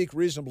 I speak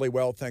reasonably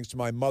well thanks to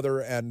my mother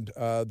and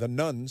the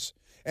nuns.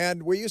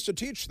 And we used to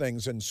teach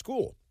things in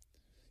school,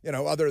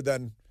 other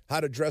than how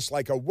to dress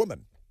like a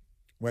woman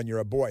when you're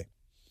a boy.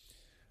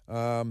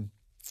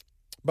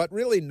 But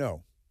really,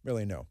 no.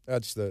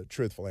 That's the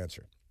truthful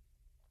answer.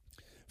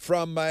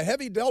 From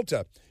Heavy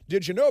Delta,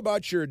 did you know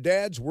about your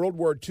dad's World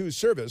War II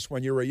service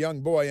when you were a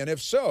young boy? And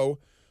if so,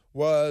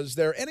 was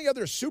there any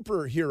other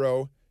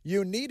superhero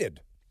you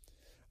needed?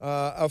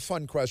 A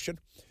fun question.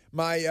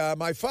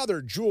 My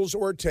father, Jules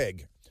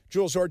Orteg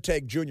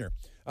Jr.,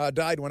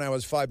 died when I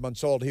was 5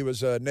 months old. He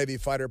was a Navy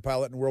fighter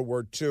pilot in World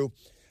War II.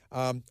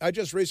 I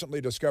just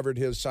recently discovered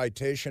his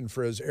citation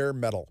for his Air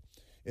Medal.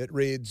 It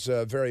reads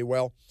very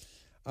well.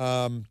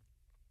 And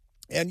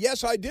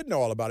yes, I did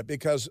know all about it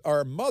because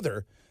our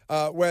mother,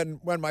 when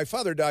my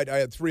father died, I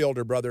had 3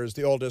 older brothers.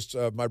 The oldest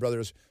of my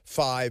brothers,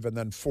 5, and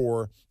then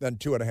 4, then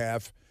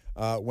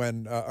 2.5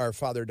 when our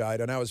father died,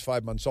 and I was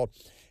 5 months old.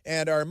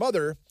 And our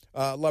mother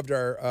loved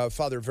our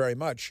father very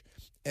much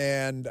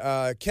and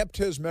kept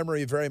his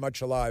memory very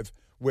much alive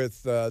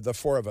with the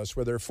 4 of us,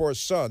 with her 4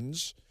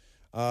 sons,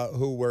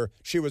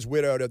 she was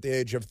widowed at the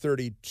age of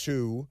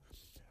 32.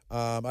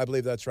 I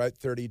believe that's right,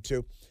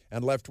 32,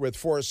 and left with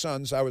 4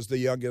 sons. I was the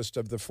youngest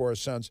of the 4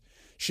 sons.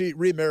 She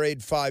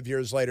remarried 5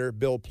 years later,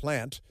 Bill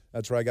Plant.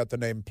 That's where I got the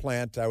name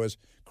Plant. I was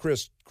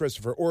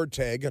Christopher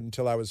Orteg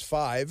until I was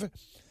 5.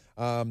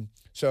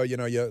 So, you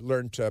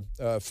learn to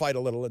fight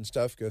a little and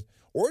stuff.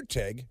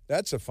 Orteg,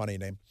 that's a funny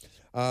name.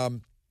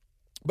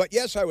 But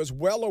yes, I was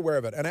well aware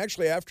of it. And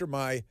actually, after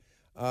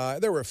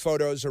there were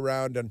photos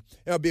around, and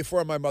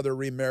before my mother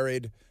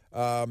remarried,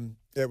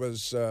 it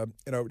was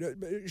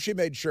she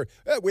made sure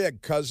we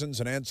had cousins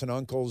and aunts and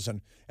uncles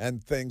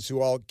and things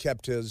who all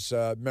kept his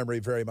memory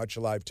very much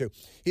alive too.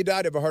 He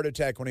died of a heart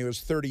attack when he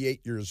was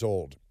 38 years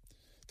old.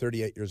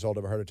 38 years old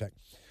of a heart attack.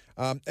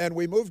 And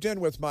we moved in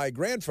with my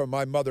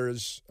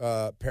mother's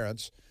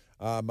parents,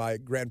 my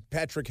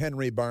Patrick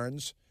Henry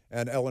Barnes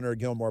and Eleanor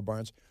Gilmore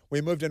Barnes.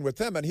 We moved in with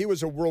them, and he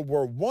was a World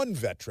War I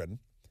veteran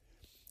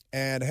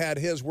and had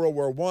his World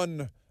War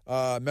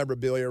I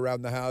memorabilia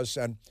around the house.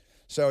 And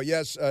so,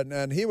 yes,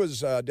 and he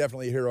was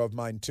definitely a hero of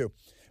mine, too.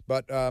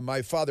 But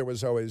my father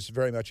was always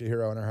very much a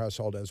hero in our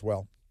household as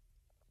well.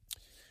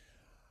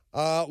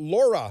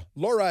 Laura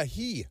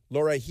Hay,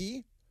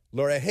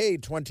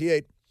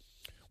 28.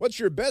 What's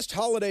your best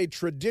holiday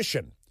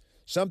tradition?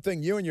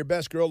 Something you and your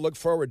best girl look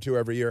forward to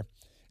every year.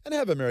 And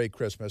have a Merry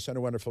Christmas and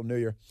a wonderful New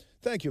Year.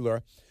 Thank you,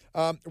 Laura.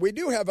 We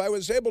do have, I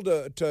was able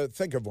to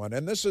think of one,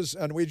 and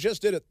we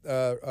just did it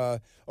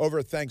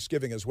over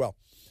Thanksgiving as well.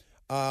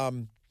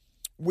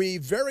 We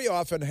very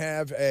often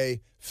have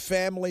a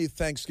family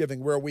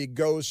Thanksgiving where we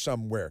go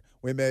somewhere.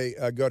 We may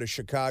go to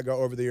Chicago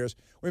over the years.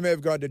 We may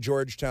have gone to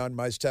Georgetown,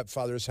 my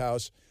stepfather's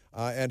house,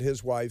 and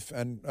his wife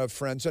and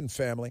friends and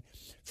family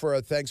for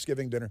a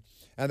Thanksgiving dinner.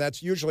 And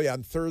that's usually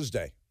on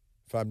Thursday,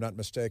 if I'm not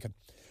mistaken.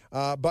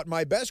 But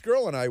my best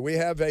girl and I, we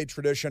have a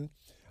tradition,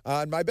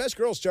 and my best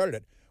girl started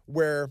it,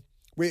 where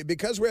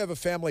because we have a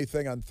family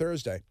thing on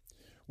Thursday,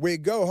 we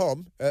go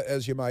home,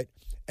 as you might,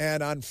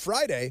 and on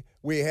Friday,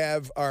 we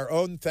have our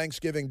own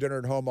Thanksgiving dinner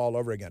at home all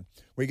over again.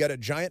 We get a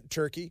giant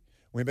turkey.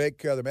 We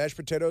make the mashed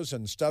potatoes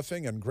and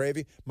stuffing and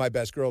gravy. My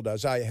best girl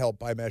does. I help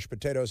buy mashed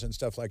potatoes and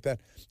stuff like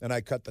that, and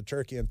I cut the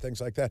turkey and things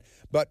like that.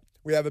 But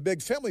we have a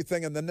big family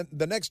thing, and then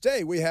the next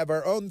day, we have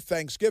our own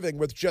Thanksgiving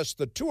with just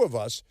the 2 of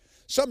us.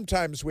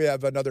 Sometimes we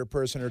have another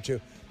person or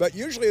 2, but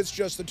usually it's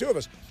just the 2 of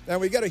us.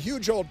 And we get a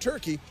huge old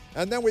turkey,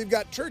 and then we've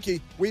got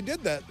turkey. We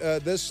did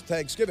that this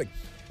Thanksgiving.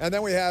 And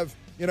then we have,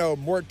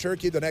 more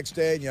turkey the next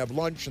day, and you have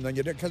lunch, and then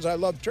because I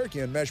love turkey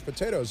and mashed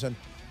potatoes and,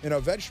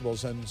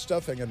 vegetables and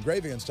stuffing and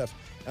gravy and stuff.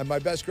 And my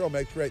best girl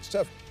makes great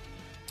stuff.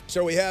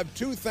 So we have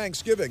 2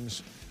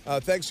 Thanksgivings,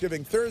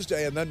 Thanksgiving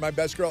Thursday, and then my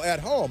best girl at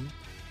home,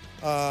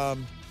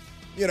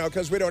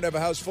 because we don't have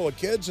a house full of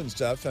kids and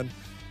stuff.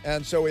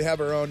 And so we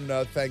have our own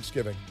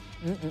Thanksgiving.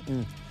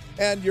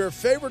 And your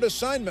favorite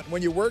assignment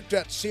when you worked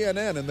at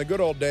CNN in the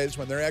good old days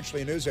when they're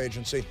actually a news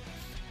agency?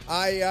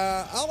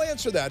 I'll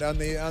answer that on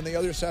the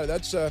other side.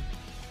 That's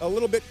a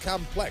little bit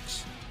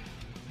complex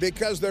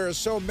because there are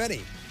so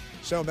many.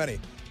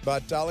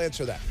 But I'll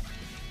answer that.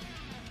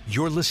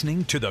 You're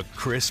listening to The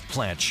Chris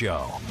Plant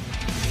Show.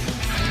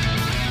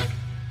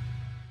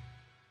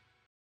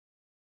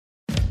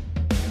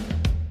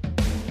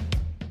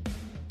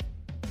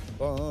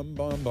 Bum,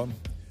 bum, bum.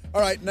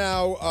 All right,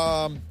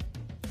 now,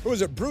 who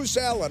was it? Bruce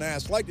Allen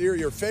asked, like to hear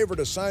your favorite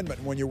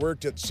assignment when you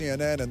worked at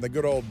CNN in the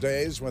good old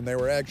days when they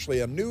were actually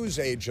a news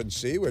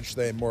agency, which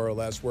they more or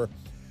less were.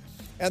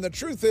 And the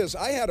truth is,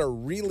 I had a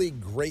really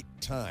great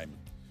time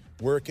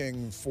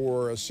working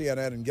for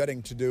CNN and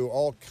getting to do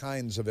all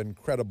kinds of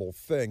incredible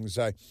things.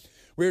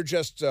 We were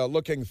just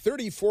looking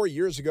 34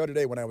 years ago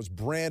today when I was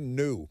brand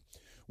new,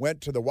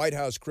 went to the White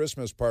House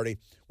Christmas party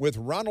with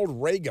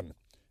Ronald Reagan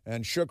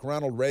and shook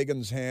Ronald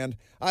Reagan's hand.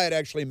 I had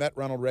actually met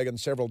Ronald Reagan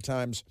several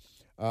times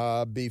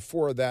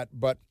before that,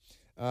 but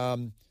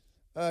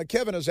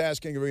Kevin is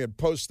asking if we could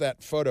post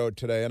that photo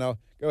today, and I'll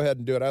go ahead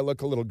and do it. I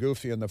look a little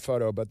goofy in the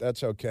photo, but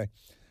that's okay.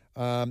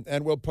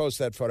 And we'll post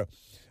that photo.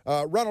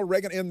 Ronald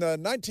Reagan, in the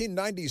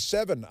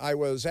 1997, I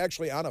was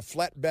actually on a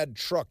flatbed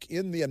truck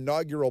in the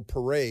inaugural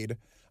parade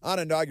on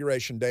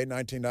Inauguration Day,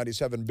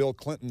 1997, Bill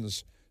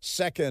Clinton's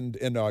second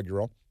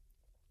inaugural.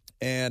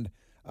 And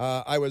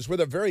I was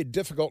with a very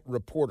difficult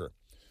reporter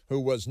who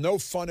was no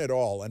fun at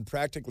all and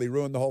practically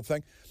ruined the whole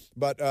thing.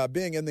 But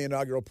being in the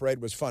inaugural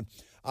parade was fun.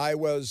 I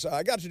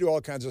got to do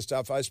all kinds of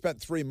stuff. I spent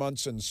 3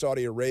 months in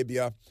Saudi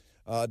Arabia,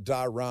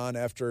 Dhahran,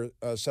 after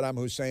Saddam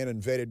Hussein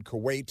invaded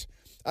Kuwait.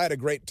 I had a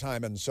great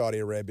time in Saudi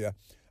Arabia.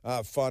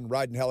 Fun,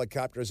 riding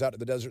helicopters out to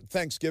the desert.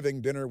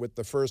 Thanksgiving dinner with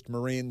the 1st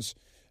Marines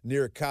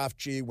near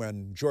Khafji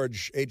when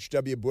George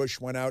H.W. Bush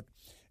went out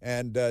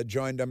and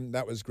joined them.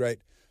 That was great.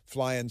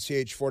 Flying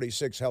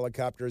CH-46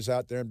 helicopters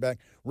out there and back,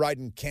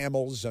 riding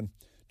camels and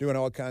doing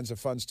all kinds of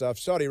fun stuff.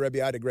 Saudi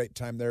Arabia, I had a great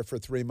time there for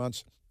 3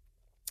 months.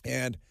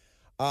 And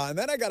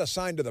then I got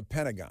assigned to the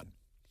Pentagon.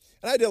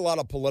 And I did a lot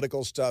of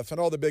political stuff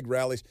and all the big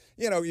rallies.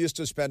 Used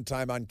to spend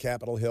time on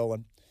Capitol Hill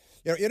and,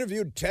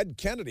 interviewed Ted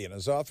Kennedy in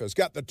his office.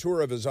 Got the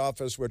tour of his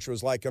office, which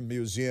was like a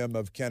museum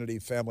of Kennedy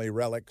family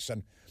relics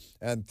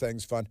and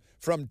things fun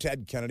from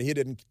Ted Kennedy. He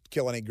didn't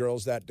kill any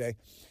girls that day.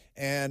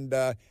 And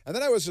then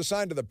I was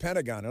assigned to the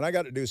Pentagon, and I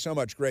got to do so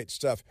much great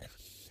stuff.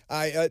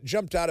 I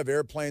jumped out of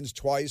airplanes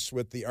twice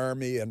with the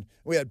Army, and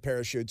we had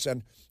parachutes,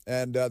 and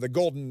the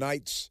Golden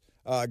Knights,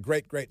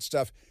 great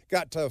stuff.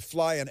 Got to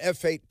fly an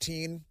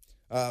F-18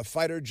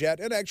 fighter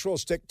jet in actual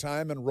stick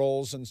time and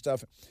rolls and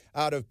stuff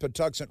out of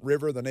Patuxent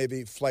River, the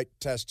Navy Flight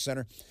Test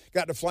Center.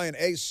 Got to fly an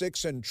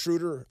A-6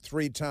 Intruder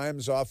 3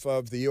 times off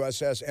of the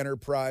USS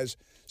Enterprise.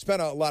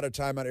 Spent a lot of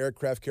time on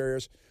aircraft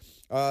carriers.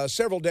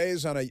 Several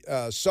days on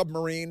a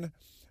submarine,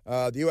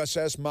 the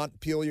USS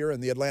Montpelier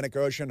in the Atlantic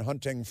Ocean,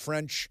 hunting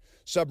French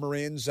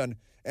submarines and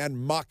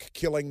mock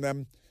killing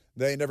them.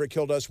 They never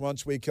killed us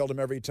once. We killed them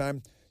every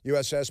time.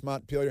 USS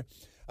Montpelier.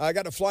 I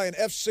got to fly an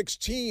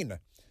F-16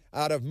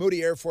 out of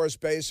Moody Air Force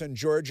Base in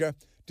Georgia.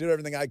 Did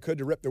everything I could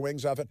to rip the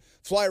wings off it.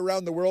 Fly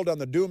around the world on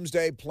the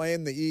Doomsday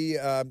plane,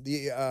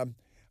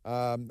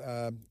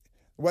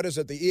 what is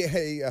it? The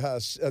EA,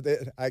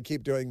 I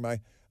keep doing my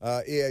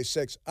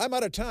EA-6. I'm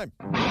out of time.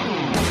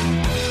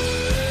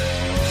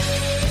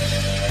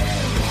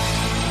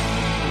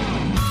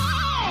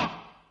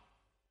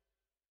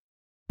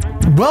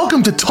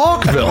 Welcome to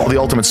Talkville, the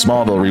ultimate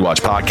Smallville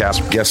rewatch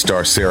podcast. Guest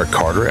star Sarah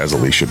Carter as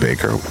Alicia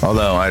Baker,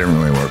 although I didn't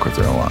really work with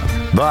her a lot.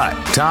 But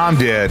Tom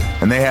did,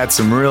 and they had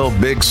some real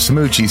big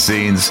smoochy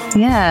scenes.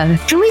 Yeah.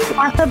 Can we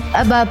talk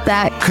about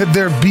that? Could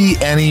there be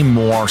any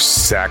more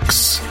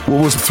sex?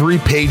 What was a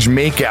 3-page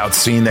makeout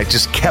scene that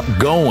just kept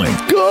going?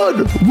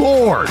 Good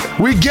Lord.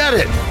 We get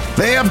it.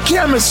 They have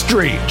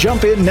chemistry.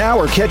 Jump in now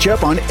or catch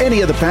up on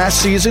any of the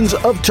past seasons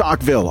of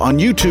Talkville on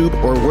YouTube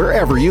or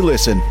wherever you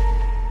listen.